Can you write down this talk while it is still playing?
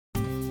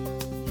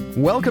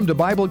Welcome to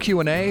Bible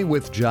Q&A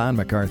with John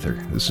MacArthur.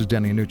 This is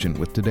Denny Nugent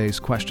with today's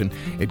question.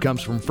 It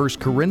comes from 1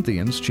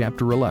 Corinthians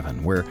chapter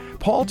 11, where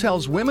Paul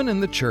tells women in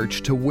the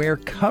church to wear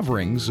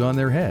coverings on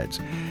their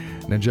heads.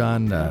 Now,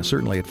 John,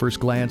 certainly at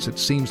first glance, it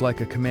seems like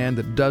a command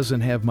that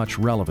doesn't have much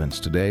relevance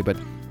today, but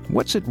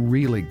what's it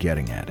really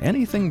getting at?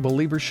 Anything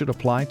believers should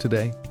apply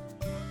today?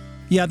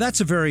 Yeah,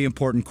 that's a very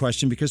important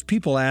question because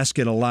people ask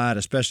it a lot,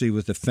 especially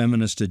with the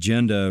feminist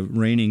agenda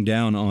raining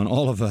down on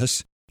all of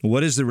us.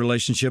 What is the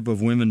relationship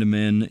of women to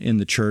men in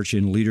the church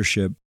in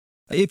leadership?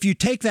 If you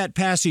take that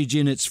passage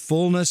in its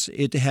fullness,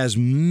 it has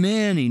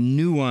many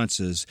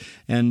nuances.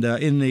 And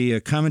in the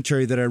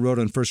commentary that I wrote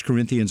on 1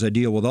 Corinthians, I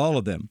deal with all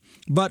of them.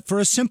 But for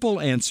a simple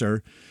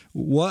answer,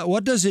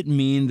 what does it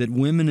mean that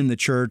women in the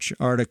church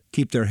are to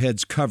keep their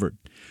heads covered?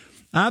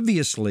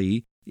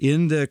 Obviously,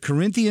 in the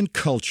Corinthian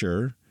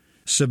culture,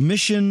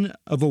 submission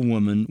of a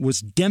woman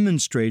was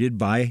demonstrated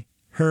by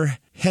her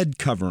head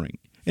covering.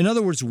 In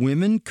other words,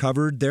 women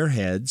covered their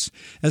heads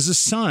as a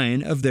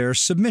sign of their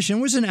submission.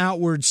 It was an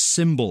outward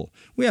symbol.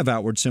 We have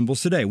outward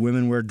symbols today.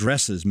 Women wear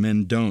dresses,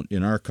 men don't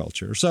in our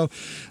culture. So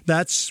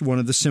that's one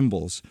of the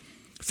symbols.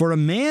 For a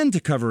man to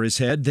cover his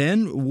head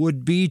then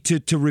would be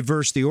to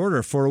reverse the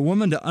order. For a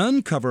woman to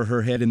uncover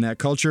her head in that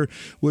culture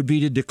would be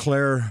to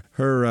declare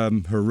her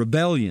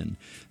rebellion.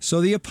 So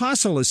the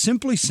apostle is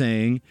simply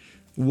saying,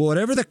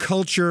 whatever the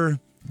culture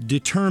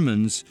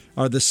determines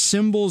are the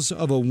symbols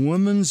of a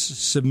woman's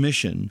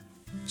submission,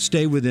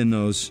 stay within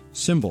those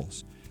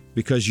symbols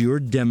because you're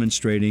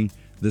demonstrating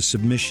the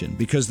submission.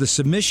 Because the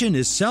submission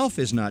itself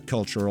is not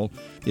cultural,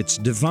 it's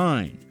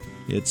divine.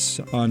 It's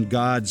on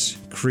God's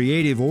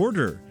creative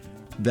order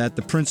that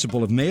the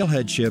principle of male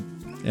headship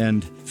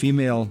and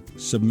female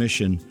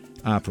submission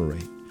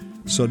operate.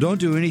 So don't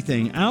do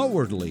anything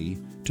outwardly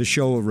to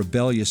show a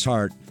rebellious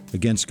heart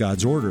against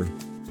God's order.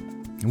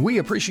 We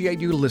appreciate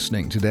you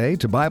listening today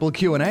to Bible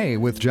Q&A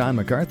with John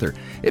MacArthur.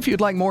 If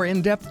you'd like more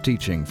in-depth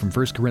teaching from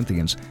 1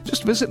 Corinthians,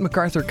 just visit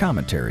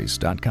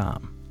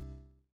MacArthurCommentaries.com.